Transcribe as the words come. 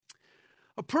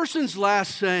A person's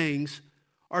last sayings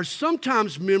are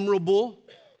sometimes memorable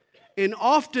and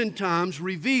oftentimes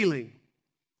revealing.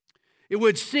 It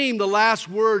would seem the last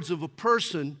words of a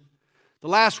person, the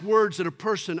last words that a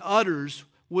person utters,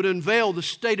 would unveil the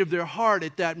state of their heart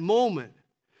at that moment,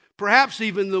 perhaps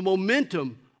even the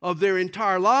momentum of their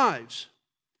entire lives.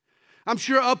 I'm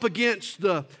sure up against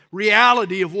the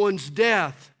reality of one's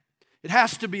death, it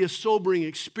has to be a sobering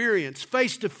experience.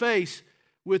 Face to face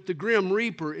with the grim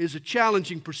reaper is a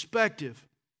challenging perspective.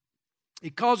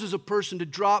 It causes a person to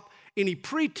drop any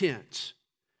pretense.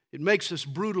 It makes us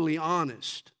brutally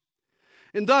honest.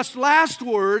 And thus, last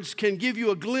words can give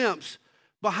you a glimpse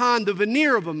behind the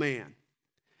veneer of a man,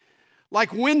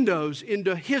 like windows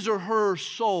into his or her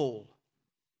soul.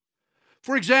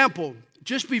 For example,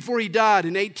 just before he died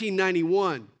in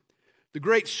 1891, the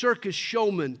great circus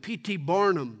showman P.T.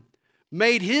 Barnum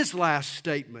made his last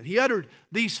statement. He uttered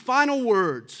these final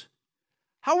words.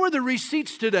 How were the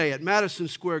receipts today at Madison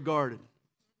Square Garden?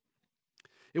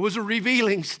 It was a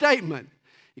revealing statement.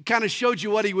 It kind of showed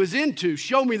you what he was into.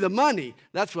 Show me the money.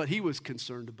 That's what he was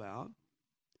concerned about.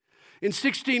 In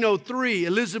 1603,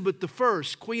 Elizabeth I,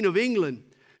 Queen of England,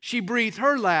 she breathed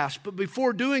her last, but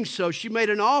before doing so, she made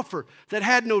an offer that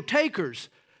had no takers.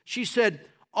 She said,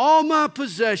 all my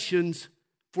possessions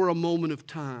for a moment of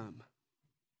time.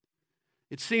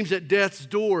 It seems at death's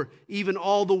door, even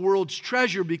all the world's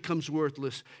treasure becomes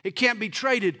worthless. It can't be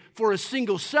traded for a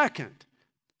single second.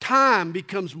 Time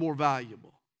becomes more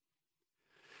valuable.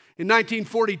 In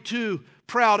 1942,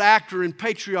 proud actor and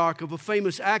patriarch of a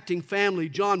famous acting family,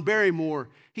 John Barrymore,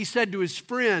 he said to his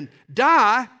friend,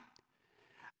 "Die?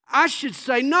 I should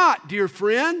say not, dear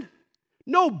friend.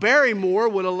 No Barrymore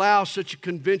would allow such a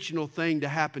conventional thing to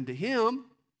happen to him."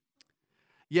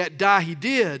 Yet die he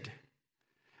did.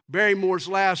 Barrymore's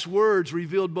last words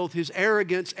revealed both his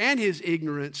arrogance and his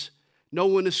ignorance. No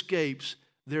one escapes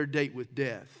their date with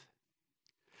death.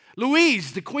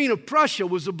 Louise, the Queen of Prussia,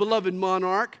 was a beloved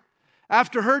monarch.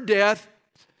 After her death,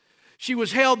 she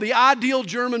was hailed the ideal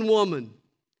German woman.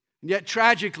 Yet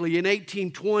tragically, in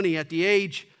 1820, at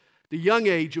the young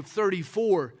age of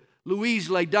 34, Louise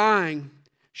lay dying.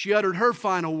 She uttered her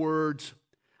final words,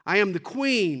 "I am the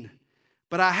queen,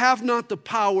 but I have not the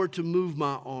power to move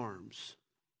my arms."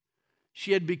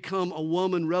 She had become a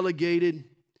woman relegated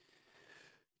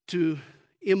to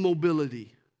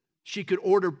immobility. She could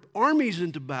order armies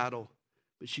into battle,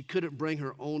 but she couldn't bring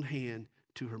her own hand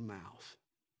to her mouth.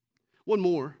 One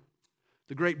more,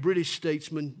 the great British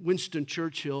statesman Winston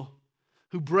Churchill,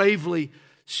 who bravely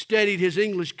steadied his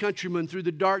English countrymen through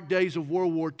the dark days of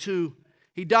World War II.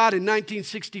 He died in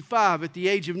 1965 at the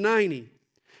age of 90.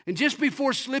 And just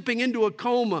before slipping into a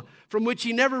coma from which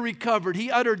he never recovered, he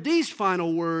uttered these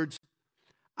final words,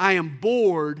 "I am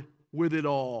bored with it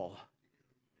all."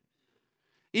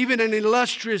 Even an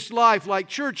illustrious life like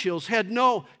Churchill's held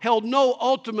no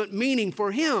ultimate meaning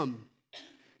for him.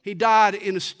 He died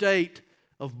in a state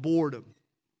of boredom.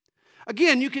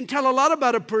 Again, you can tell a lot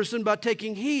about a person by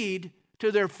taking heed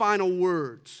to their final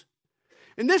words.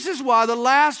 And this is why the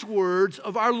last words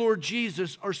of our Lord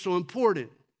Jesus are so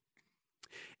important.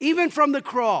 Even from the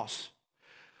cross,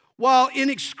 while in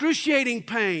excruciating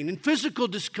pain and physical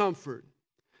discomfort,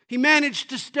 he managed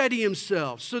to steady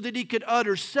himself so that he could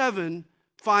utter 7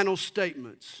 final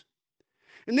statements.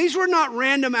 And these were not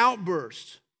random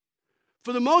outbursts.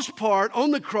 For the most part,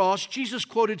 on the cross, Jesus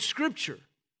quoted Scripture.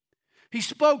 He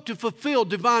spoke to fulfill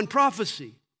divine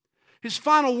prophecy. His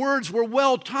final words were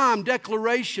well-timed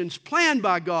declarations planned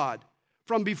by God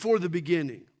from before the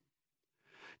beginning.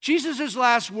 Jesus'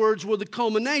 last words were the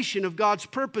culmination of God's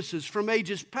purposes from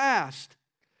ages past.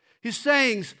 His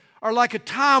sayings are like a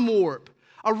time warp,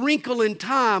 a wrinkle in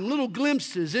time, little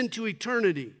glimpses into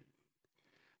eternity.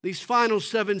 These final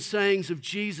 7 sayings of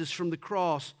Jesus from the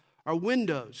cross are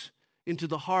windows into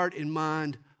the heart and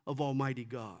mind of Almighty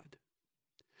God.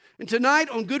 And tonight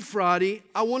on Good Friday,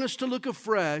 I want us to look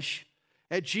afresh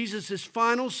at Jesus'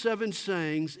 final 7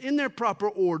 sayings in their proper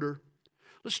order.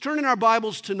 Let's turn in our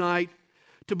Bibles tonight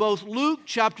to both Luke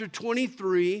chapter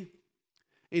 23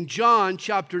 and John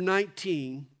chapter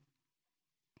 19.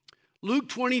 Luke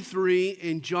 23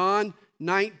 and John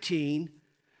 19.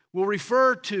 We'll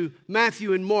refer to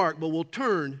Matthew and Mark, but we'll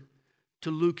turn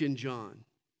to Luke and John.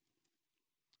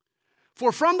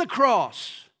 For from the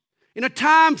cross, in a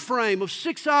time frame of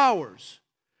 6 hours,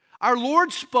 our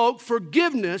Lord spoke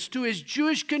forgiveness to his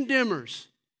Jewish condemners.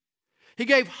 He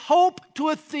gave hope to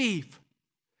a thief.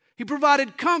 He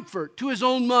provided comfort to his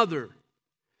own mother.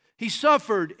 He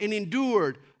suffered and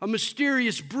endured a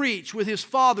mysterious breach with his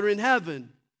Father in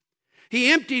heaven.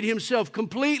 He emptied himself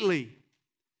completely.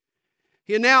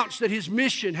 He announced that his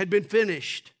mission had been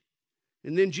finished.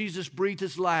 And then Jesus breathed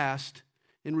his last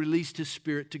and released his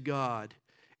spirit to God.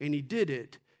 And he did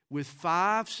it with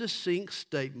 5 succinct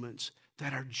statements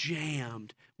that are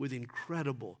jammed with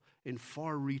incredible and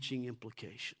far-reaching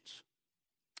implications.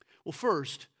 Well,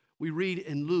 first, we read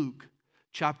in Luke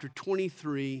chapter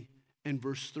 23 and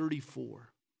verse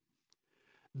 34.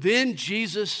 Then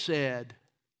Jesus said,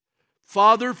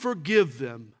 "Father, forgive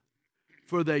them,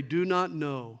 for they do not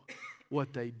know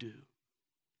what they do."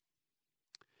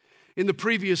 In the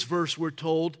previous verse, we're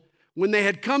told, when they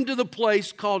had come to the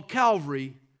place called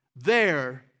Calvary,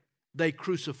 there they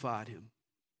crucified him.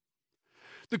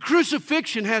 The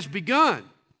crucifixion has begun.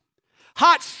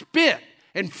 Hot spit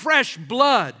and fresh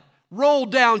blood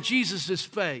rolled down Jesus'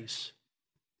 face.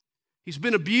 He's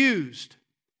been abused.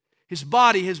 His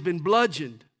body has been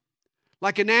bludgeoned.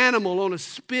 Like an animal on a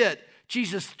spit,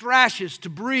 Jesus thrashes to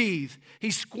breathe.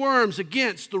 He squirms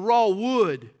against the raw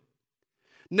wood.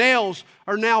 Nails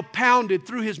are now pounded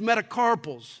through his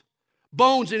metacarpals.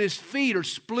 Bones in his feet are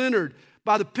splintered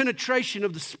by the penetration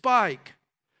of the spike.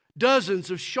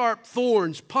 Dozens of sharp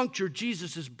thorns puncture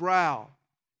Jesus' brow.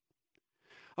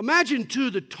 Imagine, too,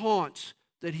 the taunts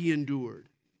that he endured.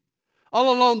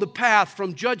 All along the path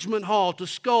from Judgment Hall to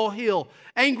Skull Hill,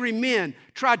 angry men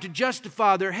tried to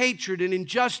justify their hatred and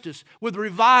injustice with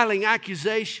reviling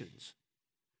accusations.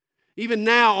 Even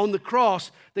now on the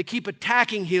cross, they keep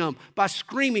attacking him by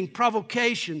screaming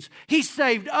provocations. He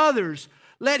saved others.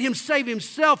 Let him save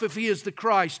himself if he is the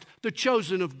Christ, the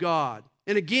chosen of God.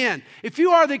 And again, if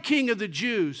you are the King of the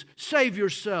Jews, save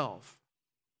yourself.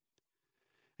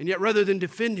 And yet, rather than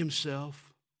defend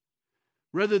himself,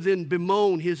 rather than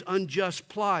bemoan his unjust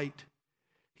plight,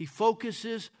 he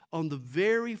focuses on the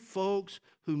very folks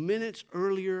who minutes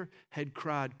earlier had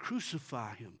cried,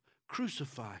 "Crucify him,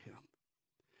 crucify him."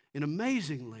 And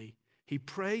amazingly, he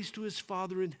prays to his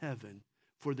Father in heaven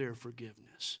for their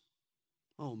forgiveness.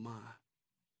 Oh my.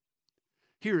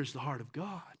 Here is the heart of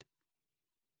God.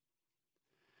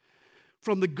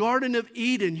 From the Garden of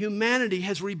Eden, humanity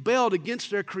has rebelled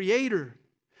against their Creator.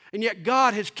 And yet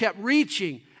God has kept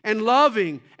reaching and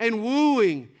loving and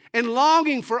wooing and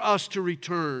longing for us to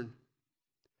return.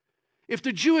 If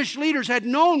the Jewish leaders had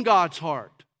known God's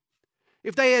heart,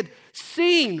 if they had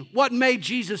seen what made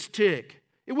Jesus tick,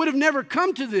 it would have never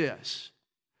come to this.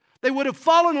 They would have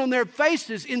fallen on their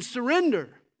faces in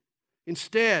surrender.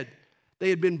 Instead,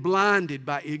 they had been blinded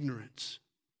by ignorance.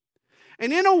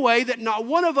 And in a way that not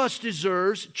one of us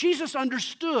deserves, Jesus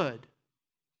understood.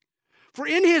 For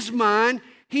in his mind,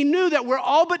 he knew that we're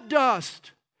all but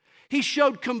dust. He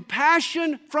showed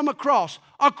compassion from a cross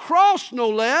no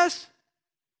less,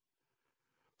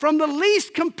 from the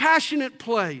least compassionate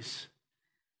place.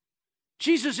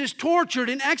 Jesus is tortured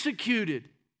and executed,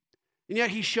 and yet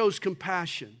he shows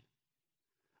compassion.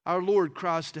 Our Lord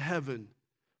cries to heaven,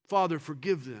 "Father,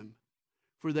 forgive them,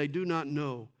 for they do not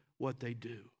know what they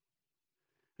do."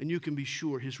 And you can be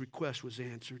sure his request was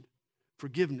answered.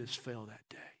 Forgiveness fell that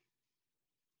day.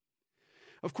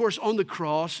 Of course, on the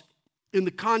cross, in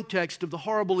the context of the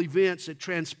horrible events that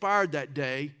transpired that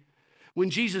day, when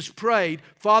Jesus prayed,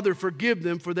 "Father, forgive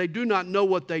them, for they do not know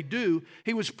what they do,"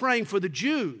 he was praying for the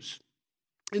Jews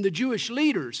and the Jewish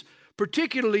leaders,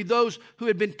 particularly those who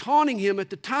had been taunting him at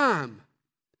the time.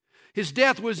 His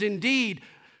death was indeed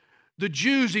the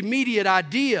Jews' immediate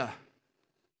idea.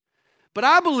 But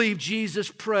I believe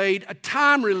Jesus prayed a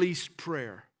time-released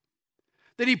prayer,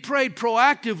 that he prayed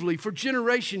proactively for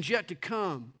generations yet to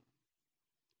come.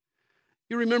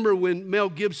 You remember when Mel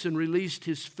Gibson released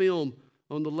his film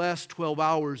on the last 12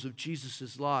 hours of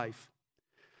Jesus' life.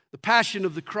 The Passion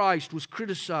of the Christ was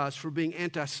criticized for being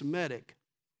anti-Semitic.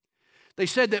 They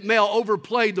said that Mel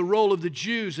overplayed the role of the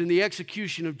Jews in the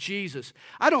execution of Jesus.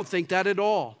 I don't think that at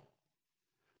all.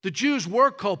 The Jews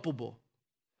were culpable.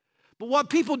 But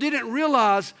what people didn't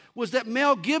realize was that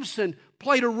Mel Gibson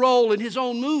played a role in his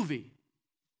own movie.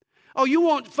 Oh, you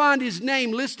won't find his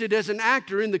name listed as an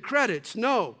actor in the credits,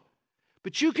 no.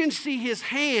 But you can see his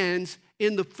hands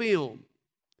in the film.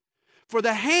 For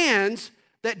the hands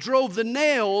that drove the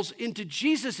nails into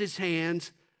Jesus'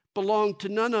 hands belonged to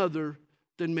none other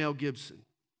than Mel Gibson.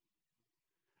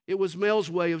 It was Mel's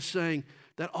way of saying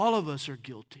that all of us are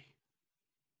guilty.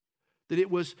 That it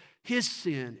was his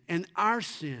sin and our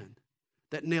sin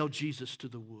that nailed Jesus to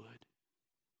the wood.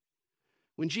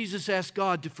 When Jesus asked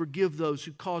God to forgive those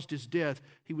who caused his death,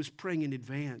 he was praying in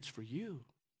advance for you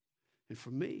and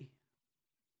for me.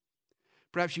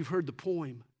 Perhaps you've heard the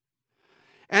poem.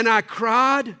 And I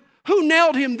cried, "Who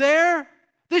nailed him there?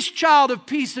 This child of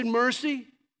peace and mercy.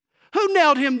 Who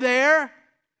nailed him there?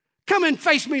 Come and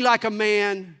face me like a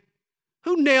man.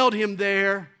 Who nailed him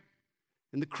there?"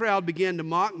 And the crowd began to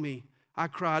mock me. I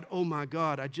cried, "Oh my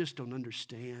God, I just don't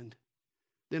understand."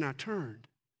 Then I turned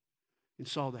and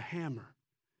saw the hammer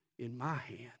in my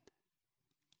hand.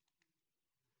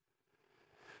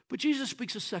 But Jesus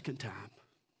speaks a second time.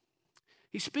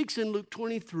 He speaks in Luke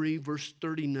 23, verse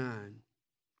 39.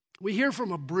 We hear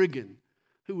from a brigand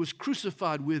who was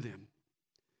crucified with him.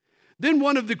 Then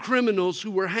one of the criminals who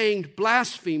were hanged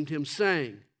blasphemed him,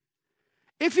 saying,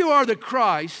 "If you are the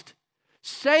Christ,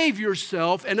 save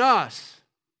yourself and us."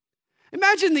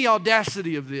 Imagine the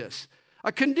audacity of this.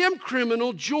 A condemned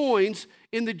criminal joins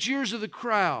in the jeers of the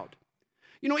crowd.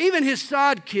 Even his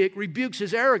sidekick rebukes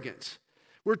his arrogance.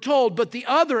 We're told, "But the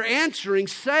other answering,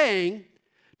 saying,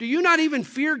 'Do you not even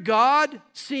fear God,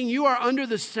 seeing you are under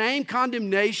the same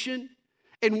condemnation?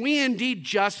 And we indeed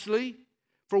justly,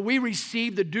 for we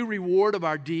receive the due reward of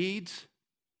our deeds.'"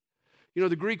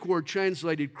 The Greek word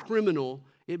translated criminal,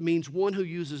 it means one who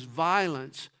uses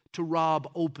violence to rob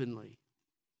openly,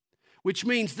 which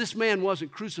means this man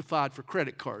wasn't crucified for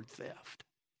credit card theft.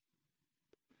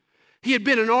 He had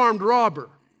been an armed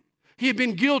robber. He had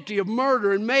been guilty of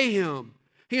murder and mayhem.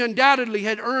 He undoubtedly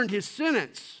had earned his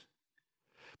sentence.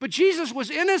 But Jesus was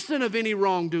innocent of any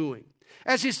wrongdoing.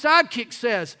 As his sidekick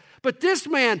says, "But this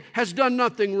man has done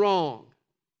nothing wrong."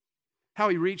 How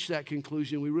he reached that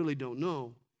conclusion, we really don't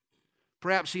know.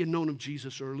 Perhaps he had known of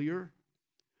Jesus earlier.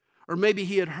 Or maybe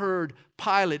he had heard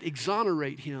Pilate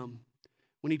exonerate him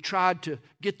when he tried to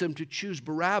get them to choose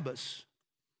Barabbas.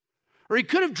 Or he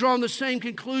could have drawn the same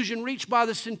conclusion reached by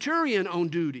the centurion on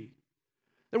duty.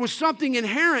 There was something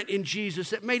inherent in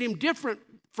Jesus that made him different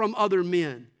from other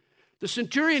men. The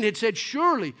centurion had said,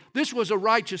 "Surely this was a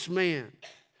righteous man."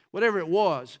 Whatever it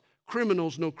was,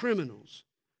 criminals know criminals.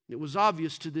 It was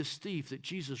obvious to this thief that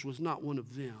Jesus was not one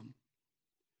of them.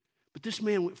 But this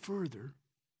man went further,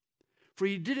 for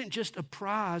he didn't just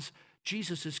apprise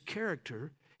Jesus'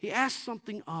 character, he asked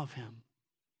something of him.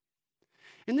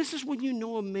 And this is when you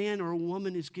know a man or a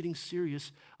woman is getting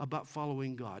serious about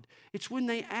following God. It's when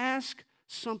they ask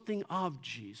something of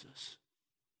Jesus.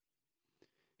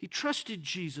 He trusted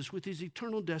Jesus with his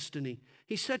eternal destiny.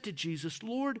 He said to Jesus,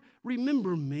 "Lord,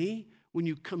 remember me when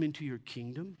you come into your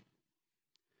kingdom."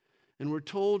 And we're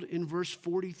told in verse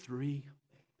 43,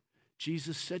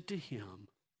 Jesus said to him,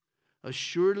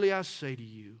 "Assuredly I say to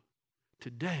you,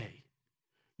 today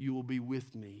you will be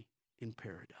with me in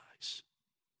paradise."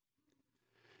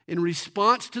 In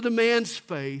response to the man's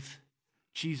faith,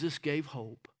 Jesus gave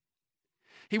hope.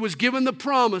 He was given the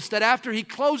promise that after he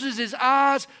closes his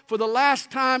eyes for the last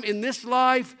time in this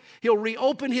life, he'll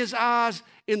reopen his eyes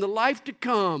in the life to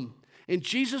come, and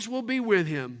Jesus will be with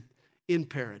him in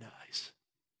paradise.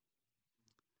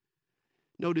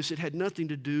 Notice it had nothing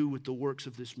to do with the works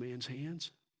of this man's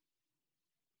hands.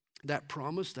 That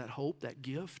promise, that hope, that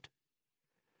gift.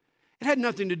 It had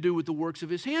nothing to do with the works of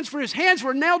his hands, for his hands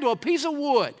were nailed to a piece of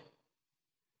wood.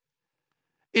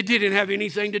 It didn't have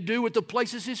anything to do with the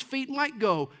places his feet might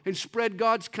go and spread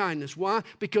God's kindness. Why?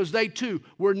 Because they too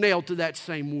were nailed to that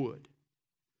same wood.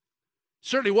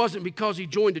 Certainly wasn't because he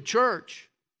joined a church.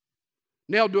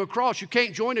 Nailed to a cross. You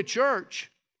can't join a church.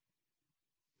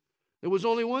 There was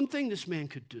only one thing this man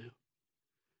could do,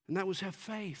 and that was have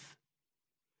faith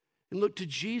and look to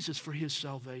Jesus for his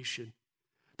salvation.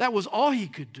 That was all he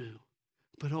could do.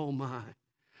 But oh my,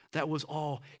 that was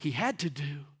all he had to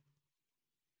do.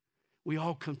 We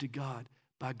all come to God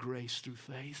by grace through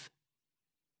faith.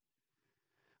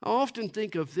 I often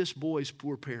think of this boy's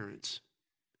poor parents.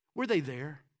 Were they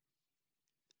there?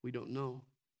 We don't know.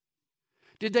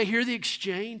 Did they hear the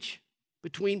exchange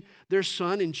between their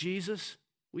son and Jesus?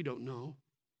 We don't know.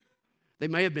 They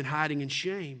may have been hiding in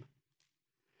shame.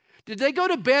 Did they go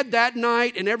to bed that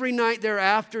night and every night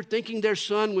thereafter thinking their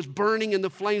son was burning in the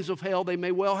flames of hell? They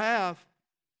may well have.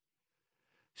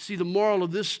 See, the moral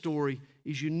of this story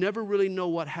is you never really know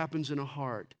what happens in a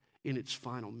heart in its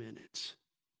final minutes.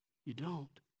 You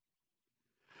don't.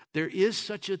 There is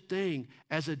such a thing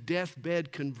as a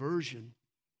deathbed conversion.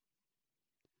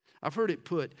 I've heard it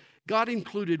put, God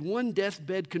included one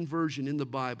deathbed conversion in the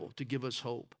Bible to give us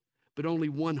hope, but only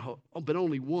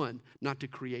one not to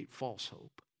create false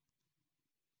hope.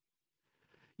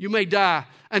 You may die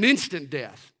an instant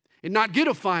death and not get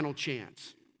a final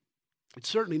chance. It's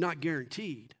certainly not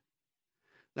guaranteed.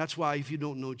 That's why if you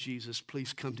don't know Jesus,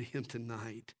 please come to him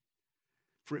tonight,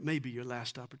 for it may be your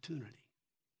last opportunity.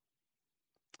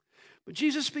 But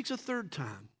Jesus speaks a third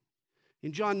time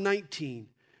in John 19,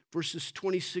 verses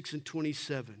 26 and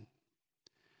 27.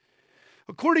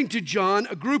 According to John,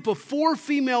 a group of 4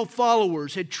 female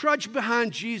followers had trudged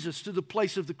behind Jesus to the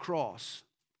place of the cross.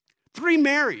 3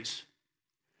 Marys,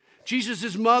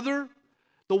 Jesus' mother,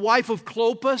 the wife of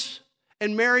Clopas,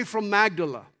 and Mary from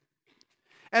Magdala.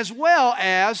 as well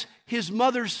as his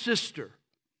mother's sister.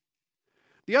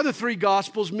 The other three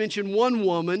Gospels mention one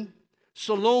woman,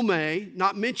 Salome,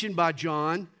 not mentioned by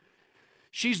John.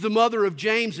 She's the mother of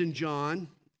James and John.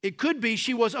 It could be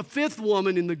she was a fifth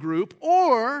woman in the group,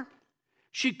 or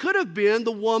she could have been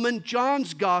the woman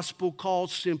John's Gospel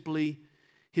calls simply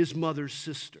his mother's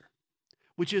sister,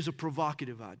 which is a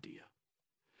provocative idea.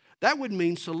 That would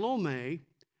mean Salome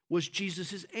was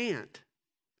Jesus' aunt,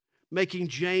 making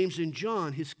James and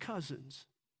John his cousins.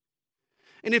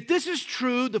 And if this is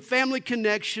true, the family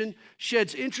connection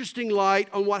sheds interesting light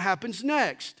on what happens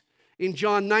next in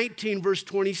John 19, verse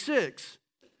 26.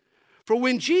 For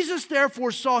when Jesus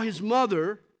therefore saw his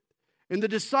mother and the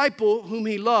disciple whom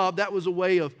he loved, that was the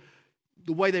way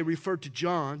they referred to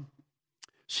John,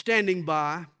 standing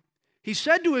by, he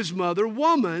said to his mother,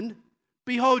 "Woman,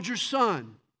 behold your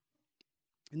son."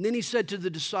 And then he said to the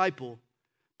disciple,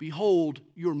 "Behold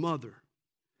your mother."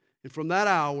 And from that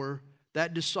hour,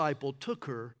 that disciple took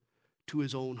her to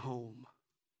his own home.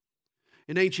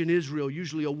 In ancient Israel,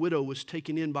 usually a widow was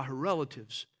taken in by her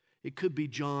relatives. It could be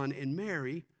John and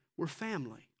Mary were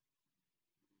family.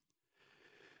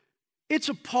 It's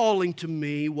appalling to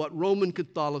me what Roman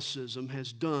Catholicism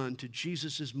has done to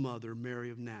Jesus' mother, Mary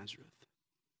of Nazareth.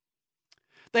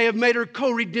 They have made her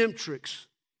co-redemptrix.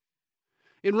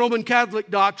 In Roman Catholic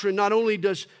doctrine, not only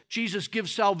does Jesus give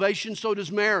salvation, so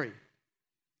does Mary.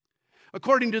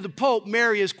 According to the Pope,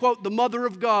 Mary is, quote, the mother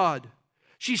of God.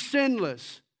 She's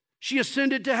sinless. She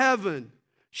ascended to heaven.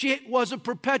 She was a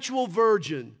perpetual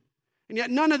virgin. And yet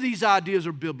none of these ideas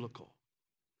are biblical.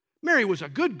 Mary was a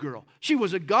good girl. She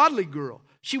was a godly girl.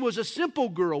 She was a simple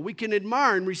girl we can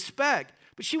admire and respect,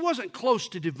 but she wasn't close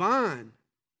to divine.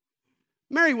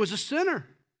 Mary was a sinner.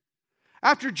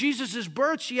 After Jesus'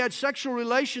 birth, she had sexual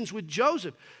relations with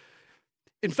Joseph.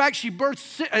 In fact, she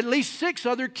birthed at least 6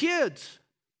 other kids.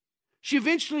 She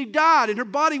eventually died and her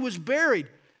body was buried.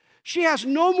 She has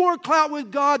no more clout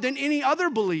with God than any other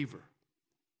believer.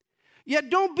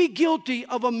 Yet don't be guilty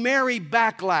of a Mary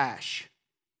backlash.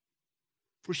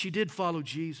 For she did follow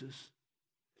Jesus.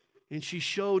 And she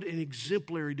showed an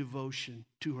exemplary devotion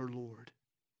to her Lord.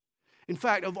 In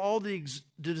fact, of all the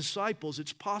disciples,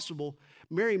 it's possible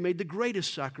Mary made the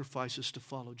greatest sacrifices to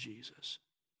follow Jesus.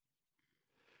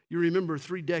 You remember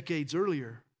 3 decades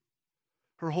earlier,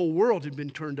 her whole world had been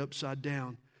turned upside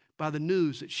down by the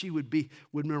news that she would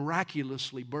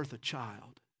miraculously birth a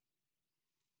child.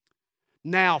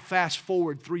 Now, fast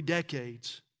forward 3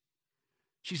 decades,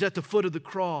 she's at the foot of the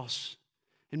cross,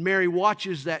 and Mary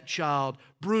watches that child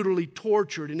brutally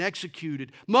tortured and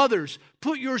executed. Mothers,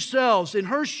 put yourselves in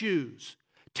her shoes.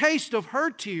 Taste of her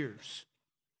tears.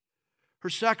 Her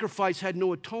sacrifice had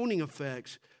no atoning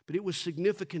effects, but it was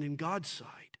significant in God's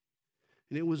sight.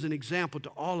 And it was an example to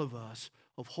all of us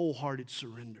of wholehearted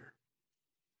surrender.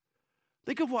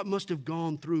 Think of what must have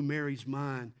gone through Mary's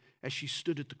mind as she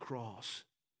stood at the cross.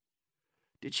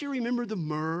 Did she remember the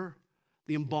myrrh,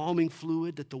 the embalming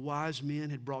fluid that the wise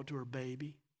men had brought to her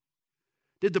baby?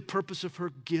 Did the purpose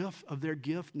of their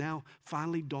gift now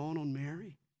finally dawn on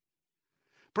Mary?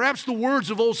 Perhaps the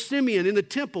words of old Simeon in the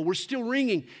temple were still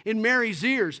ringing in Mary's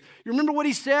ears. You remember what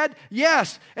he said?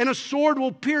 Yes, and a sword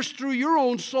will pierce through your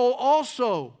own soul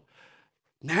also.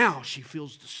 Now she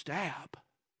feels the stab.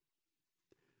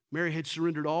 Mary had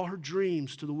surrendered all her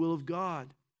dreams to the will of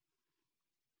God.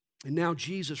 And now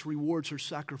Jesus rewards her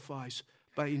sacrifice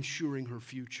by ensuring her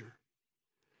future.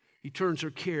 He turns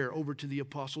her care over to the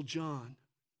Apostle John.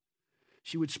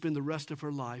 She would spend the rest of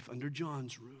her life under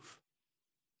John's roof.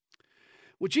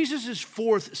 Well, Jesus'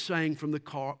 4th saying from the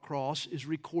cross is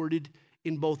recorded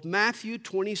in both Matthew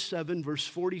 27, verse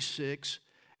 46,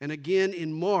 and again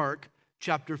in Mark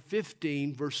chapter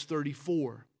 15, verse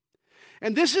 34.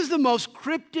 And this is the most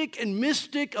cryptic and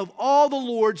mystic of all the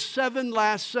Lord's 7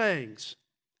 last sayings.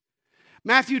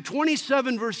 Matthew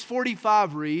 27, verse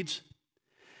 45 reads,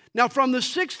 "Now from the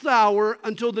 6th hour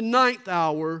until the 9th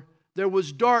hour, there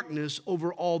was darkness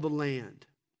over all the land."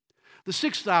 The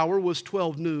 6th hour was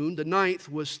 12 noon. The 9th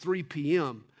was 3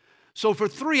 p.m. So for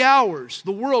 3 hours,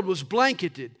 the world was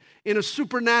blanketed in a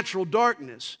supernatural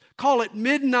darkness. Call it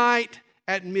midnight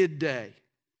at midday.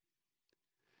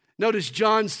 Notice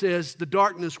John says the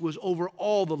darkness was over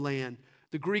all the land.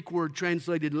 The Greek word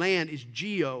translated land is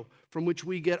geo, from which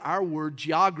we get our word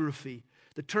geography.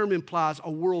 The term implies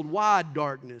a worldwide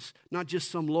darkness, not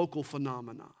just some local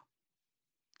phenomena.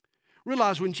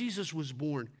 Realize when Jesus was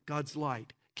born, God's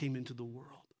light came into the world.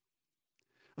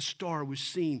 A star was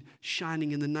seen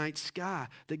shining in the night sky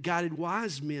that guided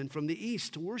wise men from the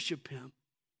east to worship him.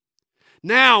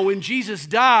 Now, when Jesus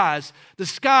dies, the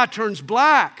sky turns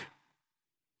black.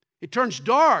 It turns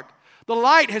dark. The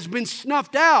light has been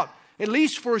snuffed out, at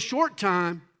least for a short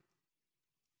time.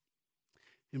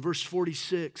 In verse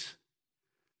 46,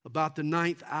 about the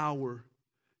 9th hour,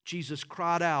 Jesus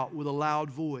cried out with a loud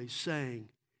voice, saying,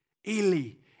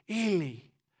 Eli, Eli,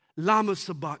 lama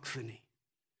sabachthani.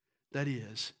 That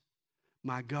is,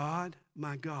 my God,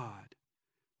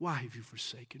 why have you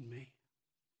forsaken me?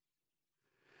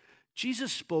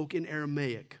 Jesus spoke in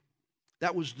Aramaic.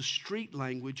 That was the street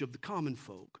language of the common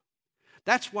folk.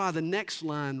 That's why the next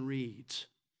line reads,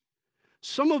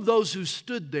 some of those who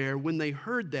stood there when they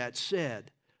heard that said,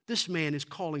 this man is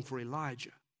calling for Elijah.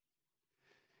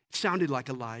 It sounded like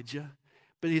Elijah,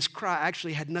 but his cry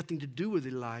actually had nothing to do with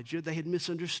Elijah. They had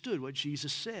misunderstood what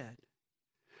Jesus said.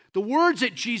 The words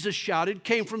that Jesus shouted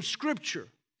came from Scripture.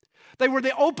 They were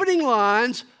the opening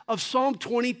lines of Psalm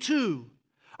 22,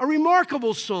 a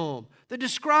remarkable psalm that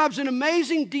describes in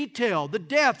amazing detail the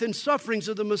death and sufferings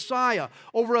of the Messiah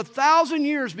over 1,000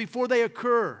 years before they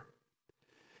occur.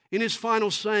 In his final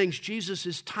sayings, Jesus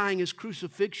is tying his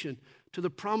crucifixion to the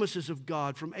promises of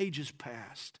God from ages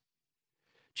past.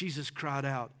 Jesus cried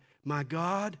out, my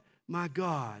God,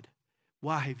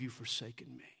 why have you forsaken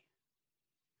me?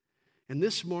 And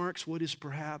this marks what is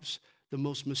perhaps the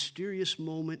most mysterious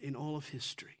moment in all of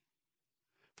history.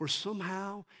 For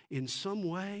somehow, in some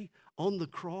way, on the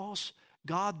cross,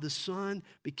 God the Son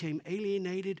became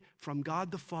alienated from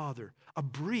God the Father. A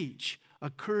breach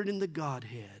occurred in the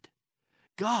Godhead.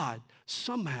 God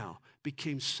somehow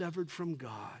became severed from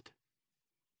God.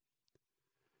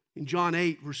 In John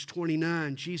 8, verse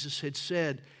 29, Jesus had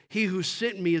said, he who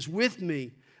sent me is with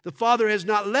me. The Father has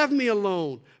not left me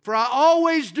alone, for I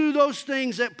always do those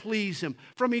things that please him.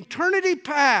 From eternity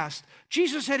past,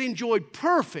 Jesus had enjoyed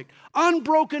perfect,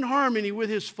 unbroken harmony with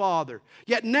his Father.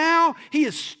 Yet now he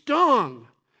is stung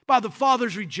by the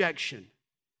Father's rejection.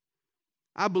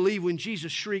 I believe when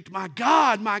Jesus shrieked, my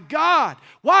God,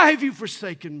 why have you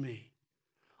forsaken me?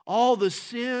 All the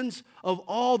sins of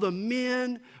all the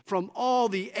men from all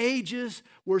the ages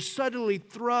were suddenly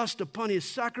thrust upon his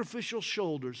sacrificial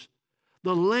shoulders.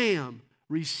 The Lamb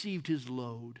received his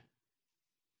load.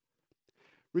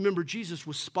 Remember, Jesus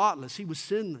was spotless. He was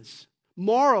sinless.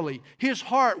 Morally, his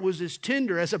heart was as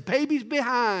tender as a baby's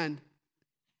behind.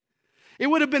 It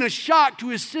would have been a shock to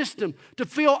his system to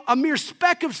feel a mere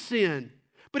speck of sin.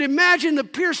 But imagine the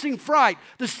piercing fright,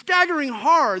 the staggering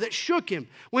horror that shook him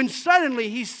when suddenly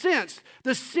he sensed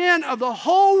the sin of the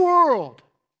whole world.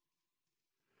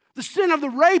 The sin of the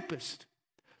rapist,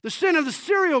 the sin of the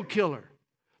serial killer,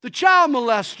 the child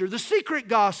molester, the secret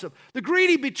gossip, the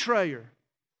greedy betrayer.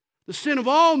 The sin of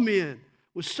all men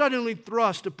was suddenly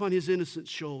thrust upon his innocent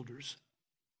shoulders.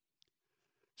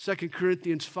 2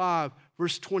 Corinthians 5,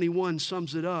 verse 21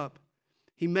 sums it up.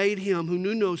 He made him who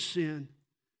knew no sin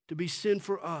to be sin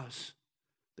for us,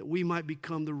 that we might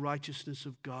become the righteousness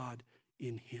of God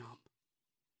in him.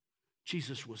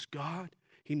 Jesus was God.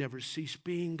 He never ceased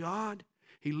being God.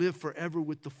 He lived forever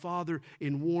with the Father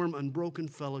in warm, unbroken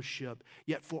fellowship.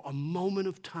 Yet for a moment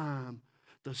of time,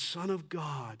 the Son of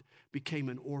God became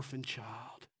an orphan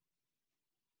child.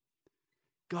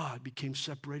 God became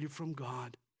separated from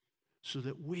God so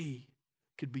that we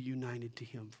could be united to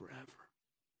him forever.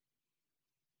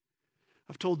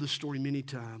 I've told this story many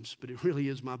times, but it really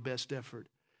is my best effort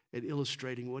at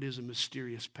illustrating what is a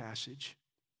mysterious passage.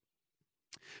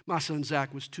 My son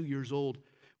Zach was 2 years old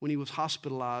when he was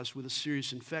hospitalized with a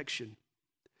serious infection.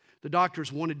 The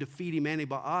doctors wanted to feed him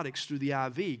antibiotics through the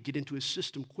IV, get into his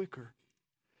system quicker.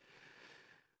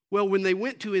 Well, when they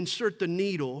went to insert the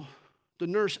needle, the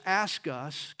nurse asked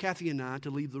us, Kathy and I, to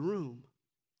leave the room.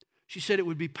 She said it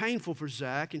would be painful for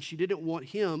Zach, and she didn't want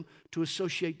him to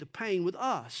associate the pain with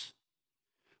us.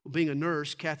 Well, being a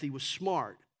nurse, Kathy was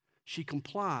smart. She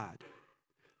complied.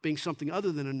 Being something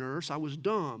other than a nurse, I was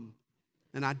dumb,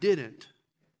 and I didn't.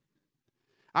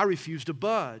 I refused to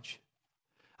budge.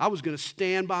 I was going to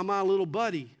stand by my little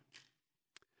buddy.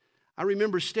 I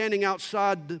remember standing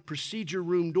outside the procedure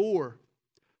room door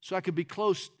so I could be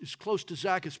as close to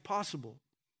Zach as possible.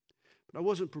 But I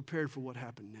wasn't prepared for what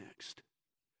happened next.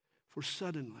 For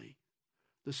suddenly,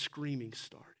 the screaming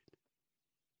started.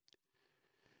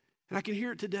 And I can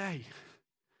hear it today.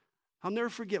 I'll never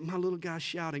forget my little guy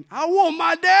shouting, I want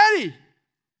my daddy.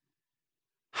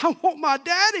 I want my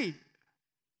daddy.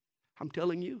 I'm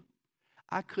telling you,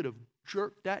 I could have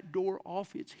jerked that door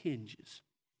off its hinges.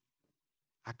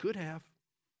 I could have,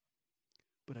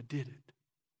 but I didn't.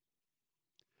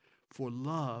 For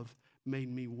love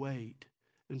made me wait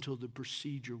until the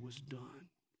procedure was done.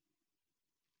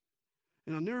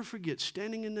 And I'll never forget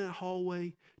standing in that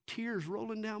hallway, tears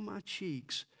rolling down my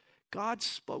cheeks. God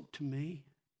spoke to me.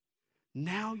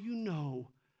 Now you know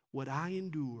what I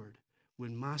endured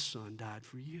when my son died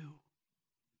for you.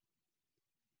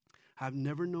 I've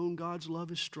never known God's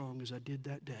love as strong as I did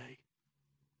that day.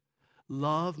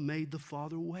 Love made the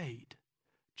Father wait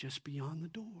just beyond the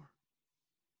door.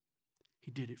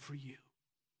 He did it for you.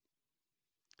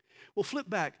 Well, flip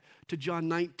back to John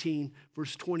 19,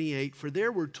 verse 28, for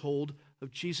there we're told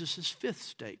of Jesus' fifth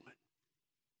statement.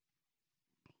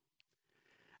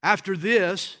 After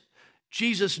this,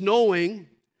 Jesus, knowing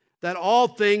that all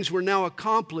things were now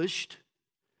accomplished,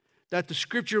 that the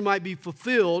scripture might be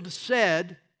fulfilled,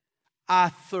 said, I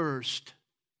thirst.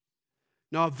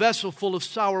 Now a vessel full of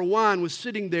sour wine was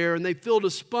sitting there, and they filled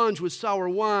a sponge with sour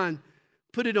wine,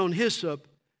 put it on hyssop,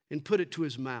 and put it to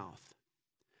his mouth.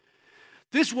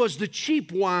 This was the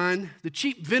cheap wine, the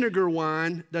cheap vinegar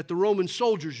wine that the Roman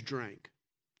soldiers drank.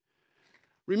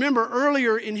 Remember,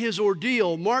 earlier in his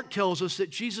ordeal, Mark tells us that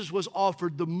Jesus was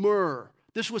offered the myrrh.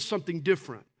 This was something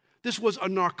different. This was a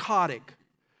narcotic.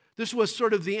 This was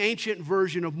sort of the ancient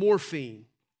version of morphine.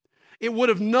 It would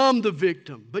have numbed the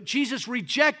victim, but Jesus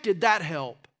rejected that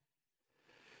help.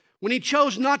 When he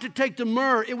chose not to take the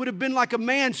myrrh, it would have been like a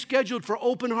man scheduled for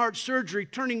open heart surgery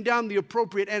turning down the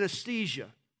appropriate anesthesia.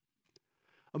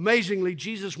 Amazingly,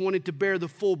 Jesus wanted to bear the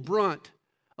full brunt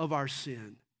of our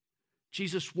sin.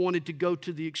 Jesus wanted to go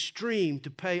to the extreme to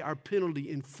pay our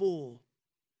penalty in full.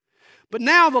 But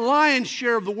now the lion's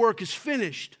share of the work is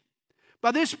finished.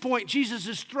 By this point,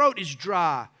 Jesus' throat is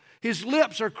dry. His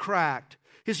lips are cracked.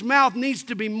 His mouth needs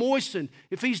to be moistened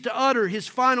if he's to utter his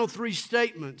final three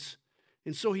statements.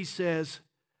 And so he says,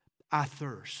 I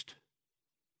thirst.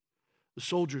 The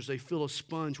soldiers, they fill a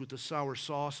sponge with the sour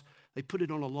sauce. They put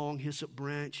it on a long hyssop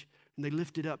branch, and they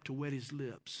lift it up to wet his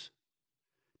lips.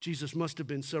 Jesus must have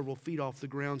been several feet off the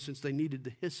ground since they needed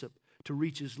the hyssop to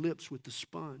reach his lips with the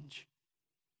sponge.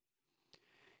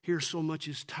 Here so much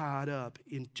is tied up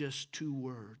in just two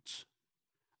words.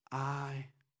 I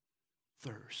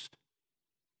thirst.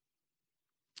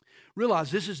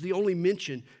 Realize this is the only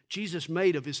mention Jesus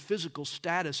made of his physical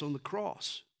status on the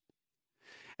cross.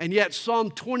 And yet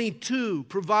Psalm 22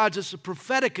 provides us a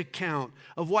prophetic account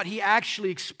of what he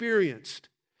actually experienced.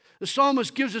 The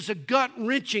psalmist gives us a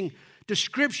gut-wrenching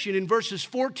description in verses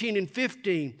 14 and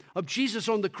 15 of Jesus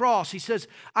on the cross. He says,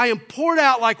 I am poured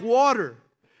out like water,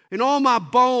 and all my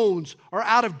bones are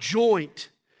out of joint.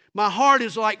 My heart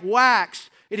is like wax.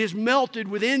 It has melted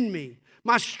within me.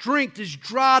 My strength is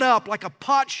dried up like a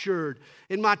potsherd,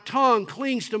 and my tongue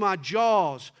clings to my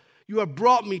jaws. You have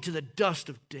brought me to the dust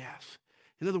of death.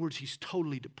 In other words, he's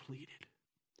totally depleted.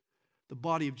 The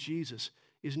body of Jesus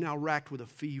is now racked with a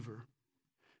fever.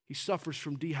 He suffers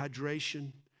from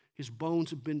dehydration. His bones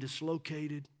have been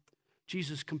dislocated.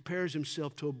 Jesus compares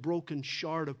himself to a broken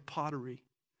shard of pottery.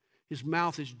 His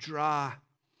mouth is dry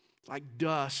like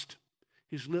dust.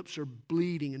 His lips are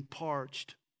bleeding and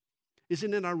parched.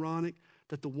 Isn't it ironic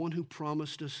that the one who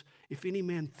promised us, if any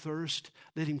man thirst,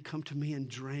 let him come to me and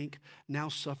drink, now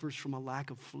suffers from a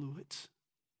lack of fluids?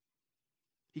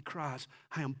 He cries,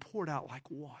 I am poured out like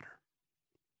water.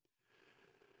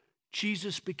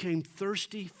 Jesus became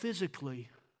thirsty physically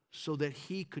so that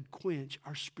he could quench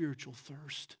our spiritual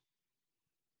thirst.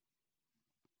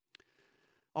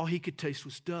 All he could taste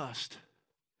was dust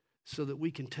so that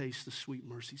we can taste the sweet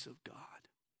mercies of God.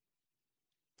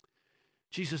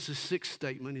 Jesus' sixth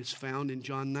statement is found in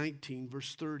John 19,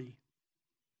 verse 30.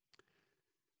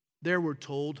 There we're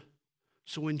told,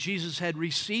 so when Jesus had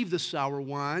received the sour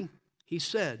wine, he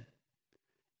said,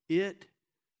 it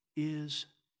is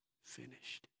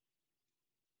finished.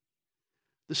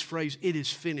 This phrase, it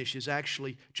is finished, is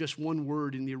actually just one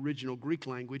word in the original Greek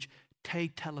language,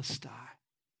 tetelestai.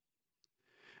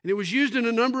 And it was used in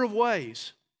a number of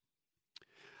ways.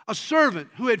 A servant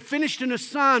who had finished an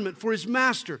assignment for his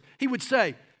master, he would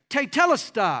say,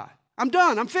 tetelestai, I'm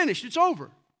done, I'm finished, it's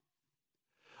over.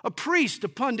 A priest,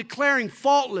 upon declaring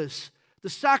faultless the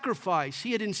sacrifice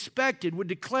he had inspected, would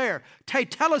declare,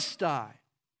 tetelestai,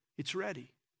 it's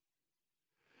ready.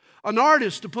 An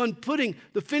artist, upon putting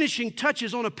the finishing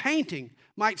touches on a painting,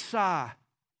 might sigh,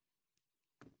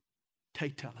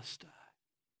 tetelestai,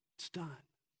 it's done.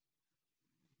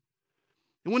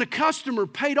 And when a customer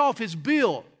paid off his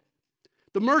bill,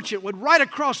 the merchant would write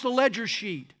across the ledger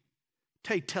sheet,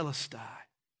 tetelestai,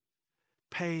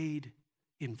 paid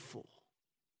in full.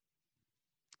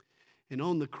 And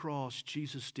on the cross,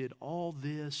 Jesus did all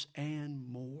this and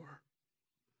more.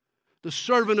 The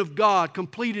servant of God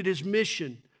completed his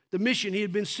mission, the mission he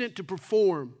had been sent to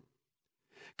perform.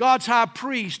 God's high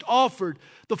priest offered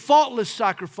the faultless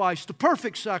sacrifice, the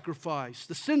perfect sacrifice,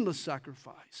 the sinless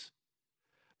sacrifice.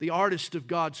 The artist of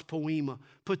God's poema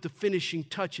put the finishing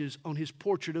touches on his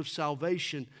portrait of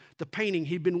salvation, the painting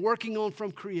he'd been working on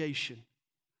from creation.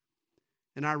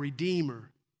 and our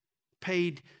Redeemer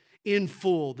paid in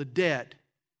full the debt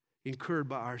incurred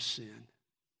by our sin.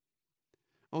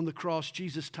 On the cross,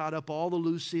 Jesus tied up all the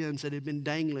loose ends that had been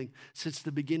dangling since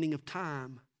the beginning of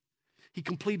time. He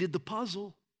completed the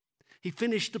puzzle. He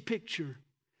finished the picture.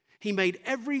 He made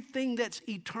everything that's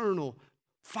eternal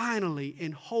finally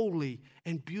and wholly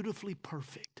and beautifully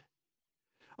perfect.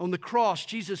 On the cross,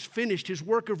 Jesus finished his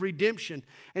work of redemption,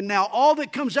 and now all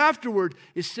that comes afterward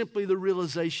is simply the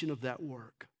realization of that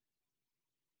work.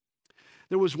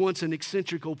 There was once an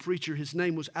eccentric old preacher. His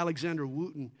name was Alexander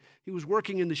Wooten. He was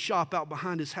working in the shop out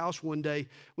behind his house one day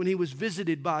when he was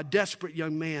visited by a desperate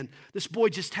young man. This boy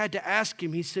just had to ask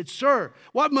him. He said, "Sir,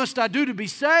 what must I do to be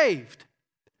saved?"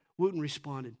 Wooten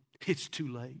responded, "It's too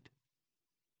late.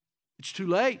 It's too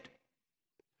late."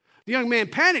 The young man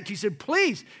panicked. He said,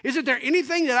 "Please, isn't there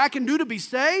anything that I can do to be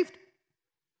saved?"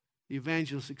 The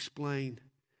evangelist explained,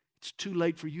 "It's too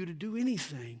late for you to do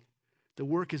anything. The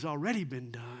work has already been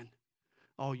done.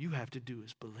 All you have to do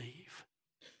is believe."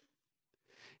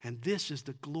 And this is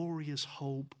the glorious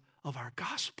hope of our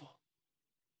gospel.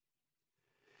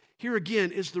 Here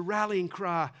again is the rallying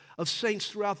cry of saints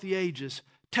throughout the ages.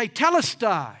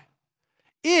 Tetelestai.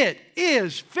 It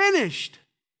is finished.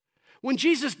 When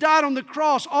Jesus died on the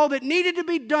cross, all that needed to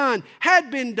be done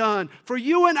had been done for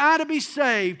you and I to be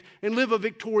saved and live a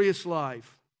victorious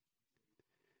life.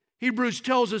 Hebrews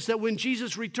tells us that when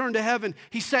Jesus returned to heaven,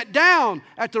 he sat down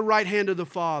at the right hand of the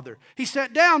Father. He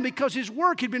sat down because his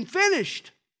work had been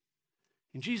finished.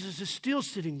 And Jesus is still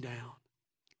sitting down.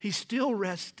 He's still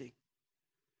resting.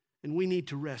 And we need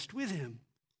to rest with him.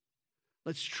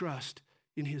 Let's trust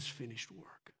in his finished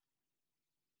work.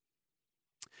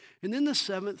 And then the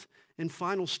seventh and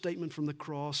final statement from the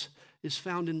cross is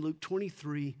found in Luke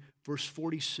 23, verse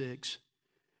 46.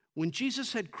 When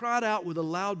Jesus had cried out with a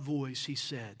loud voice, he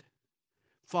said,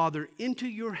 "Father, into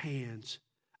your hands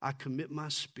I commit my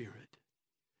spirit."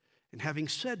 And having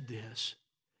said this,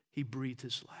 he breathed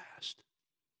his last.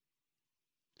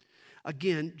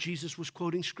 Again, Jesus was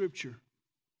quoting Scripture.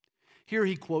 Here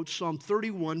he quotes Psalm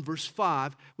 31, verse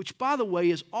 5, which, by the way,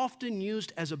 is often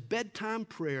used as a bedtime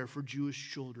prayer for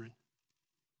Jewish children.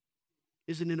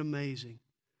 Isn't it amazing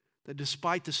that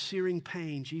despite the searing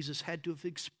pain Jesus had to have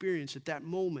experienced at that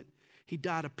moment, he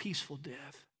died a peaceful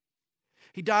death?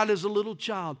 He died as a little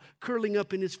child, curling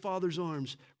up in his father's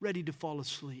arms, ready to fall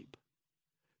asleep.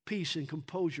 Peace and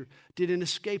composure didn't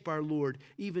escape our Lord,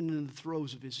 even in the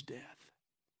throes of his death.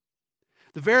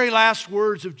 The very last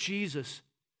words of Jesus,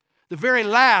 the very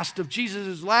last of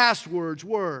Jesus' last words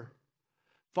were,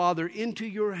 "Father, into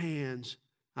your hands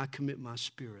I commit my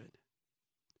spirit."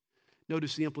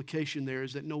 Notice the implication there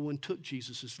is that no one took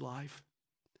Jesus' life.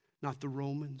 Not the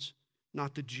Romans,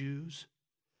 not the Jews.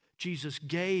 Jesus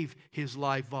gave his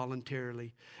life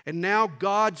voluntarily. And now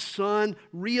God's Son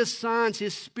reassigns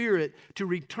his spirit to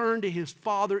return to his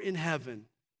Father in heaven.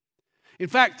 In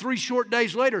fact, 3 short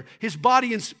days later, his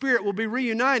body and spirit will be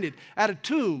reunited at a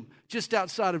tomb just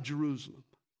outside of Jerusalem.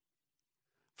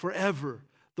 Forever,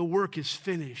 the work is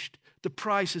finished. The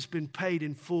price has been paid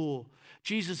in full.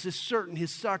 Jesus is certain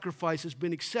his sacrifice has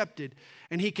been accepted,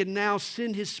 and he can now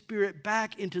send his spirit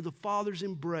back into the Father's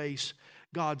embrace.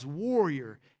 God's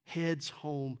warrior heads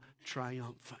home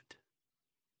triumphant.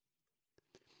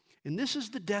 And this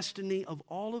is the destiny of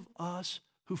all of us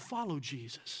who follow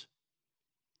Jesus.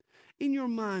 In your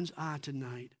mind's eye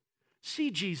tonight,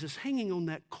 see Jesus hanging on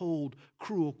that cold,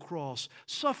 cruel cross,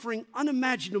 suffering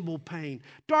unimaginable pain.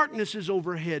 Darkness is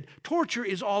overhead. Torture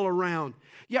is all around.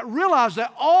 Yet realize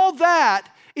that all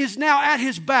that is now at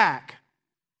his back.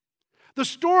 The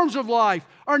storms of life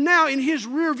are now in his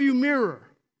rearview mirror.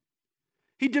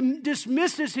 He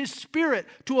dismisses his spirit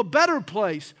to a better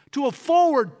place, to a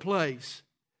forward place.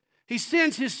 He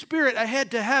sends his spirit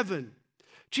ahead to heaven.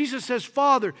 Jesus says,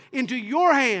 "Father, into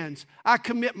your hands I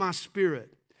commit my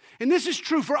spirit." And this is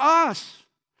true for us.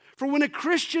 For when a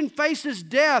Christian faces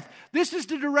death, this is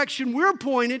the direction we're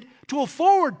pointed, to a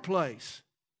forward place.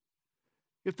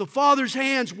 If the Father's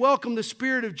hands welcome the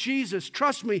Spirit of Jesus,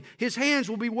 trust me, his hands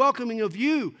will be welcoming of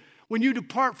you when you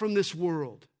depart from this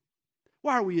world.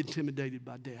 Why are we intimidated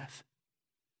by death?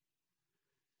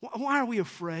 Why are we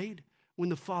afraid when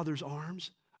the Father's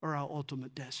arms are our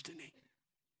ultimate destiny?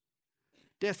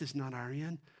 Death is not our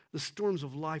end. The storms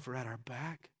of life are at our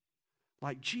back.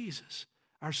 Like Jesus,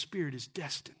 our spirit is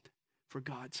destined for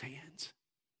God's hands.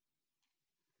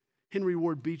 Henry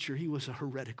Ward Beecher, he was a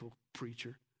heretical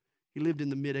preacher. He lived in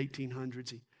the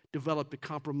mid-1800s. He developed a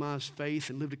compromised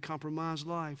faith and lived a compromised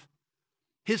life.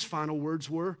 His final words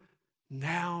were,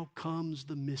 "Now comes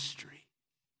the mystery."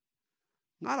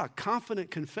 Not a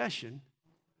confident confession,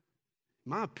 in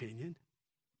my opinion.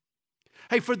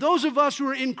 Hey, for those of us who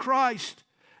are in Christ,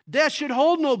 death should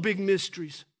hold no big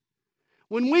mysteries.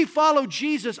 When we follow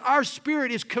Jesus, our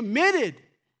spirit is committed.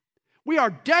 We are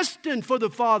destined for the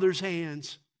Father's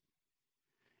hands.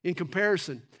 In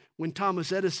comparison, when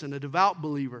Thomas Edison, a devout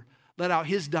believer, let out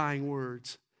his dying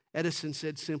words, Edison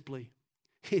said simply,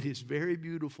 "It is very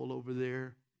beautiful over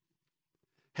there.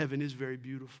 Heaven is very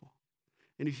beautiful.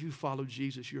 And if you follow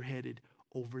Jesus, you're headed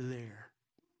over there."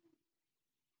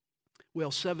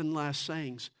 Well, 7 last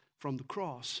sayings from the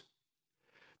cross.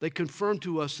 They confirm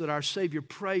to us that our Savior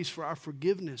prays for our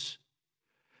forgiveness,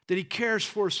 that He cares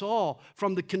for us all,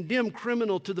 from the condemned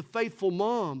criminal to the faithful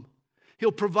mom.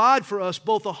 He'll provide for us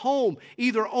both a home,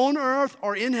 either on earth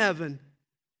or in heaven.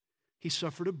 He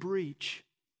suffered a breach,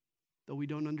 though we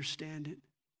don't understand it.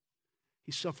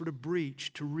 He suffered a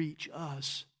breach to reach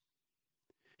us.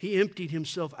 He emptied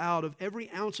Himself out of every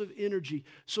ounce of energy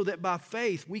so that by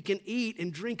faith we can eat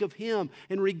and drink of Him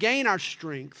and regain our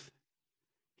strength.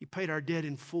 He paid our debt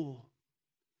in full.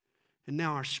 And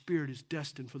now our spirit is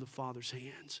destined for the Father's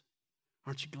hands.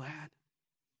 Aren't you glad?